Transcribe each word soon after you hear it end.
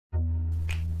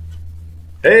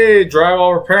Hey,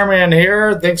 drywall repairman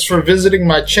here. Thanks for visiting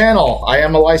my channel. I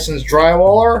am a licensed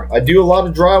drywaller. I do a lot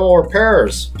of drywall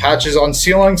repairs. Patches on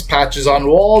ceilings, patches on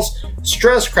walls,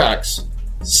 stress cracks.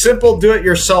 Simple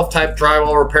do-it-yourself type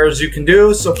drywall repairs you can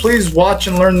do. So please watch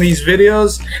and learn these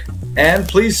videos and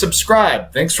please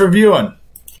subscribe. Thanks for viewing.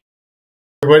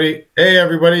 Hey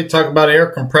everybody, talk about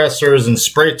air compressors and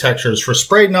spray textures. For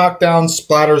spray knockdowns,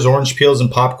 splatters, orange peels,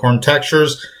 and popcorn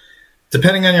textures.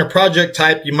 Depending on your project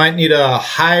type, you might need a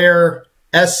higher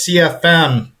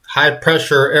SCFM, high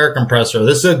pressure air compressor.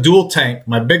 This is a dual tank,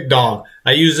 my big dog.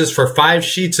 I use this for 5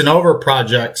 sheets and over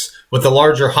projects with a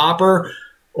larger hopper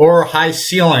or high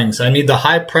ceilings. I need the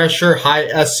high pressure, high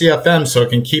SCFM so it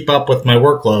can keep up with my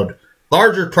workload.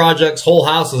 Larger projects, whole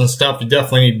houses and stuff, you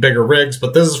definitely need bigger rigs,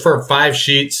 but this is for 5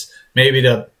 sheets, maybe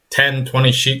to 10,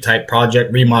 20 sheet type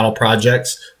project, remodel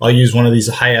projects. I'll use one of these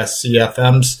high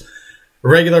SCFMs.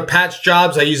 Regular patch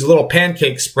jobs, I use a little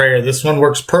pancake sprayer. This one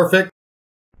works perfect.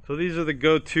 So these are the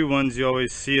go-to ones you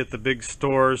always see at the big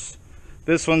stores.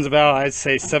 This one's about, I'd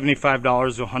say,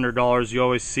 $75 to $100. You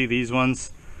always see these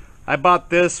ones. I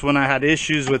bought this when I had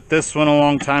issues with this one a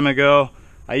long time ago.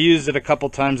 I used it a couple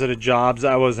times at a jobs.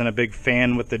 I wasn't a big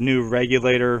fan with the new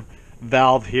regulator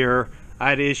valve here. I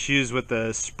had issues with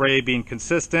the spray being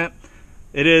consistent.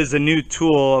 It is a new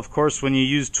tool. Of course, when you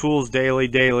use tools daily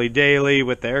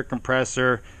with the air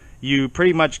compressor, you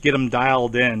pretty much get them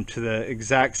dialed in to the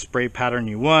exact spray pattern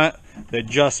you want, the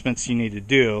adjustments you need to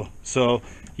do. So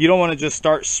you don't want to just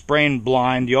start spraying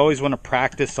blind. You always want to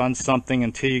practice on something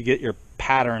until you get your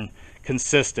pattern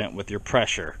consistent with your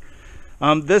pressure.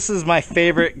 This is my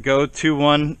favorite go-to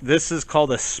one. This is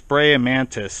called a spray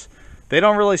mantis. They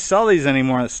don't really sell these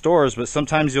anymore at stores, but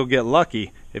sometimes you'll get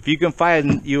lucky. If you can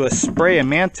find you a spray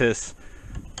mantis,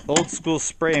 old school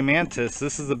spray mantis,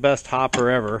 this is the best hopper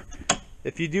ever.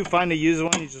 If you do find a used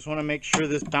one, you just want to make sure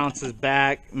this bounces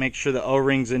back, make sure the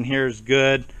O-rings in here is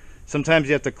good. Sometimes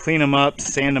you have to clean them up,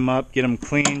 sand them up, get them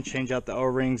clean, change out the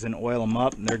O-rings and oil them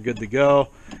up, and they're good to go.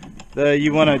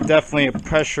 You want to definitely a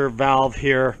pressure valve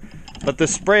here. But the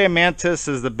spray mantis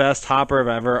is the best hopper I've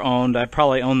ever owned. I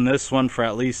probably owned this one for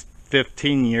at least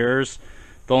 15 years.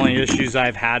 The only issues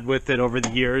I've had with it over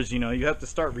the years, you have to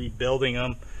start rebuilding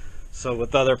them. So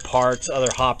with other parts, other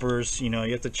hoppers, you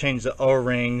have to change the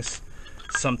O-rings,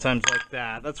 sometimes like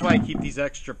that. That's why I keep these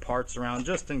extra parts around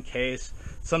just in case.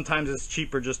 Sometimes it's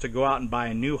cheaper just to go out and buy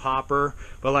a new hopper.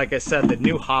 But like I said, the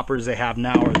new hoppers they have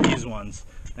now are these ones.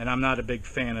 And I'm not a big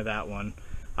fan of that one.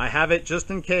 I have it just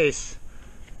in case.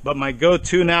 But my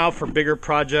go-to now for bigger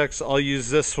projects, I'll use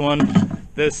this one,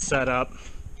 this setup.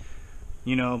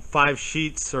 5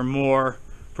 sheets or more.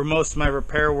 For most of my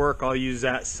repair work, I'll use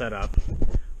that setup.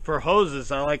 For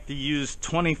hoses, I like to use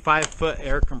 25-foot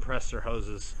air compressor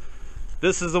hoses.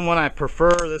 This is the one I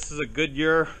prefer. This is a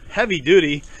Goodyear, heavy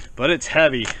duty, but it's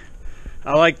heavy.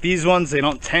 I like these ones. They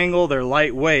don't tangle, they're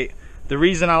lightweight. The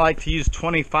reason I like to use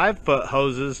 25-foot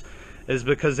hoses is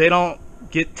because they don't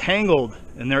get tangled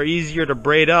and they're easier to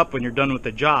braid up when you're done with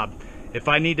the job. If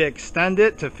I need to extend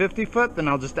it to 50 foot, then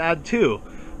I'll just add 2.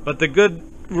 But the good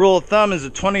rule of thumb is a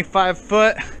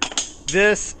 25-foot,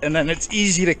 this, and then it's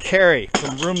easy to carry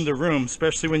from room to room,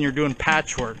 especially when you're doing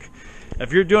patchwork.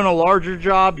 If you're doing a larger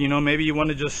job, maybe you want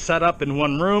to just set up in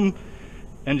one room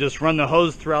and just run the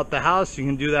hose throughout the house, you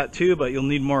can do that too, but you'll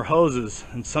need more hoses.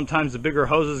 And sometimes the bigger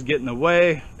hoses get in the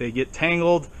way, they get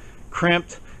tangled,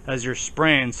 crimped as you're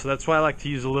spraying. So that's why I like to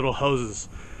use the little hoses.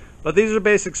 But these are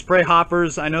basic spray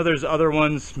hoppers. I know there's other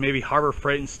ones, maybe Harbor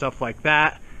Freight and stuff like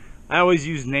that. I always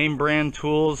use name brand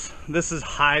tools. This is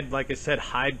Hyde. Like I said,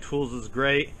 Hyde tools is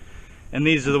great. And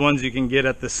these are the ones you can get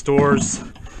at the stores.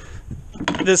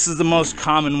 This is the most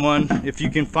common one. If you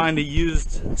can find a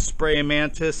used spray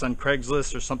mantis on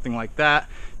Craigslist or something like that,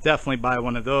 definitely buy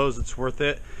one of those. It's worth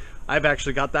it. I've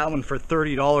actually got that one for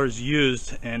 $30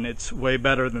 used, and it's way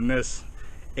better than this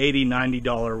 $80,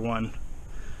 $90 one.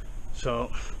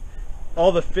 So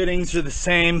all the fittings are the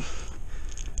same.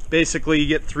 Basically, you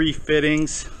get 3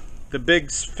 fittings. The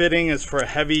big fitting is for a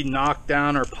heavy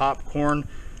knockdown or popcorn.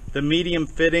 The medium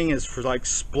fitting is for like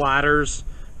splatters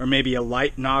or maybe a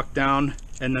light knockdown.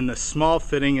 And then the small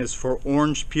fitting is for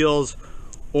orange peels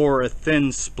or a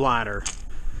thin splatter.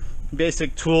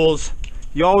 Basic tools.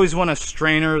 You always want a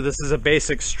strainer. This is a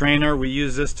basic strainer. We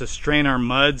use this to strain our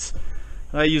muds.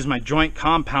 I use my joint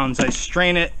compounds. I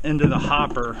strain it into the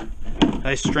hopper.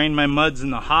 I strain my muds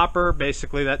in the hopper.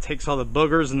 Basically, that takes all the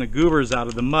boogers and the goobers out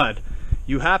of the mud.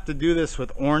 You have to do this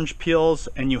with orange peels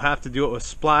and you have to do it with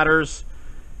splatters.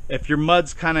 If your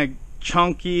mud's kind of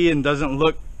chunky and doesn't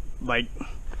look like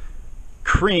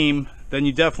cream, then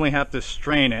you definitely have to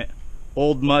strain it.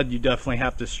 Old mud you definitely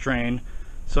have to strain.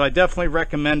 So I definitely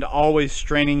recommend always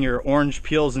straining your orange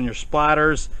peels and your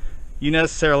splatters. You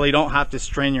necessarily don't have to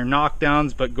strain your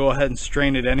knockdowns, but go ahead and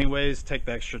strain it anyways. Take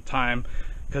the extra time,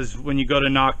 because when you go to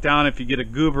knock down, if you get a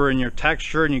goober in your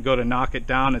texture and you go to knock it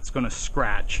down, it's going to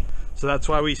scratch. So that's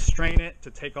why we strain it,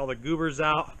 to take all the goobers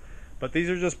out. But these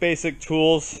are just basic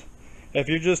tools. If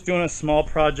you're just doing a small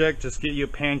project, just get you a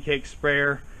pancake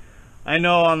sprayer. I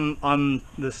know on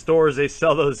the stores they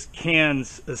sell those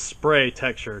cans of spray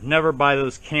texture. Never buy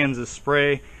those cans of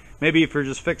spray. Maybe if you're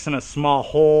just fixing a small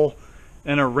hole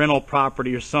in a rental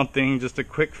property or something, just a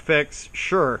quick fix,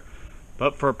 sure.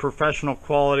 But for professional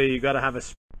quality, you got to have a...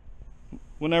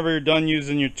 Whenever you're done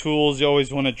using your tools, you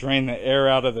always want to drain the air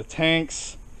out of the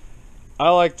tanks. I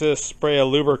like to spray a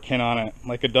lubricant on it,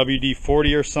 like a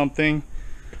WD-40 or something.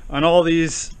 On all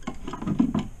these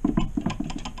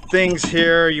things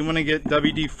here, you want to get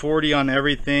WD-40 on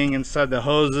everything, inside the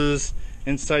hoses,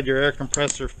 inside your air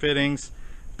compressor fittings.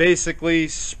 Basically,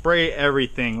 spray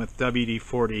everything with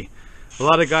WD-40. A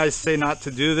lot of guys say not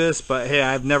to do this, but hey,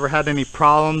 I've never had any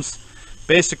problems.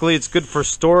 Basically, it's good for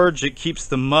storage. It keeps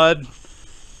the mud.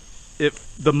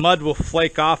 The mud will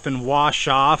flake off and wash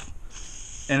off,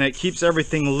 and it keeps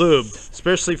everything lubed,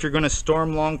 especially if you're going to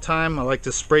storm long time. I like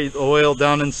to spray the oil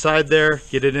down inside there,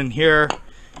 get it in here.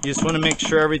 You just want to make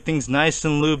sure everything's nice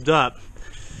and lubed up.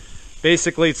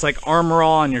 Basically, it's like Armor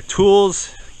All on your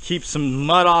tools. Keep some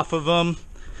mud off of them.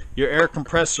 Your air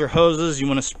compressor hoses, you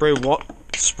want to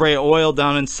spray oil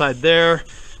down inside there.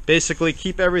 Basically,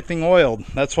 keep everything oiled.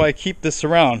 That's why I keep this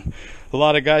around. A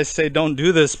lot of guys say don't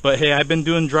do this, but hey, I've been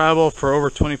doing drywall for over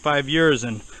 25 years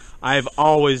and I've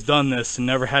always done this and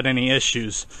never had any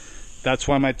issues. That's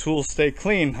why my tools stay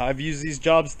clean. I've used these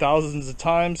jobs thousands of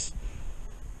times.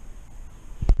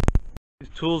 These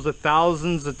tools are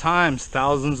thousands of times,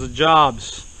 thousands of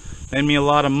jobs. Made me a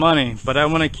lot of money, but I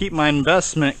want to keep my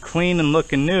investment clean and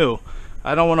looking new.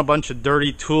 I don't want a bunch of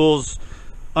dirty tools,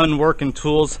 unworking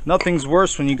tools. Nothing's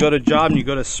worse when you go to a job and you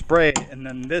go to spray and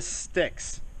then this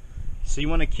sticks. So you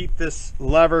want to keep this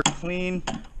lever clean,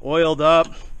 oiled up,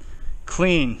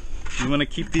 clean. You want to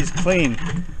keep these clean.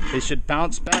 They should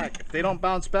bounce back. If they don't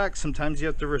bounce back, sometimes you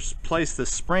have to replace the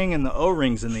spring and the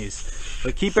O-rings in these.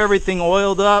 But keep everything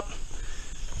oiled up.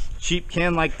 Cheap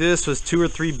can like this was $2 or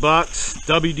 $3.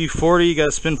 WD-40, you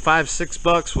gotta spend $5,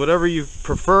 $6, whatever you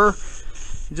prefer.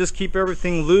 Just keep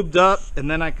everything lubed up, and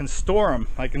then I can store them.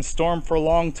 I can store them for a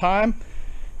long time,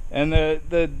 and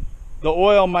the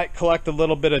oil might collect a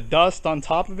little bit of dust on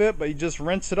top of it, but you just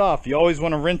rinse it off. You always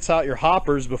want to rinse out your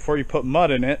hoppers before you put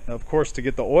mud in it, of course, to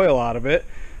get the oil out of it.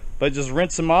 But just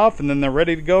rinse them off, and then they're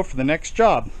ready to go for the next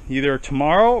job, either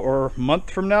tomorrow or a month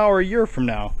from now or a year from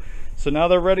now. So now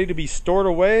they're ready to be stored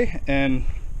away and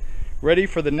ready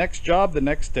for the next job the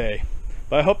next day.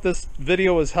 But I hope this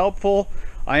video was helpful.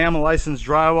 I am a licensed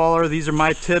drywaller. These are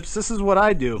my tips. This is what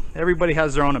I do. Everybody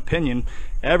has their own opinion.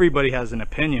 Everybody has an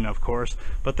opinion, of course.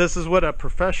 But this is what a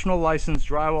professional licensed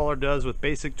drywaller does with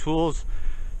basic tools,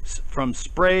 from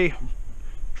spray,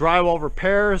 drywall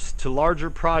repairs to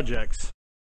larger projects.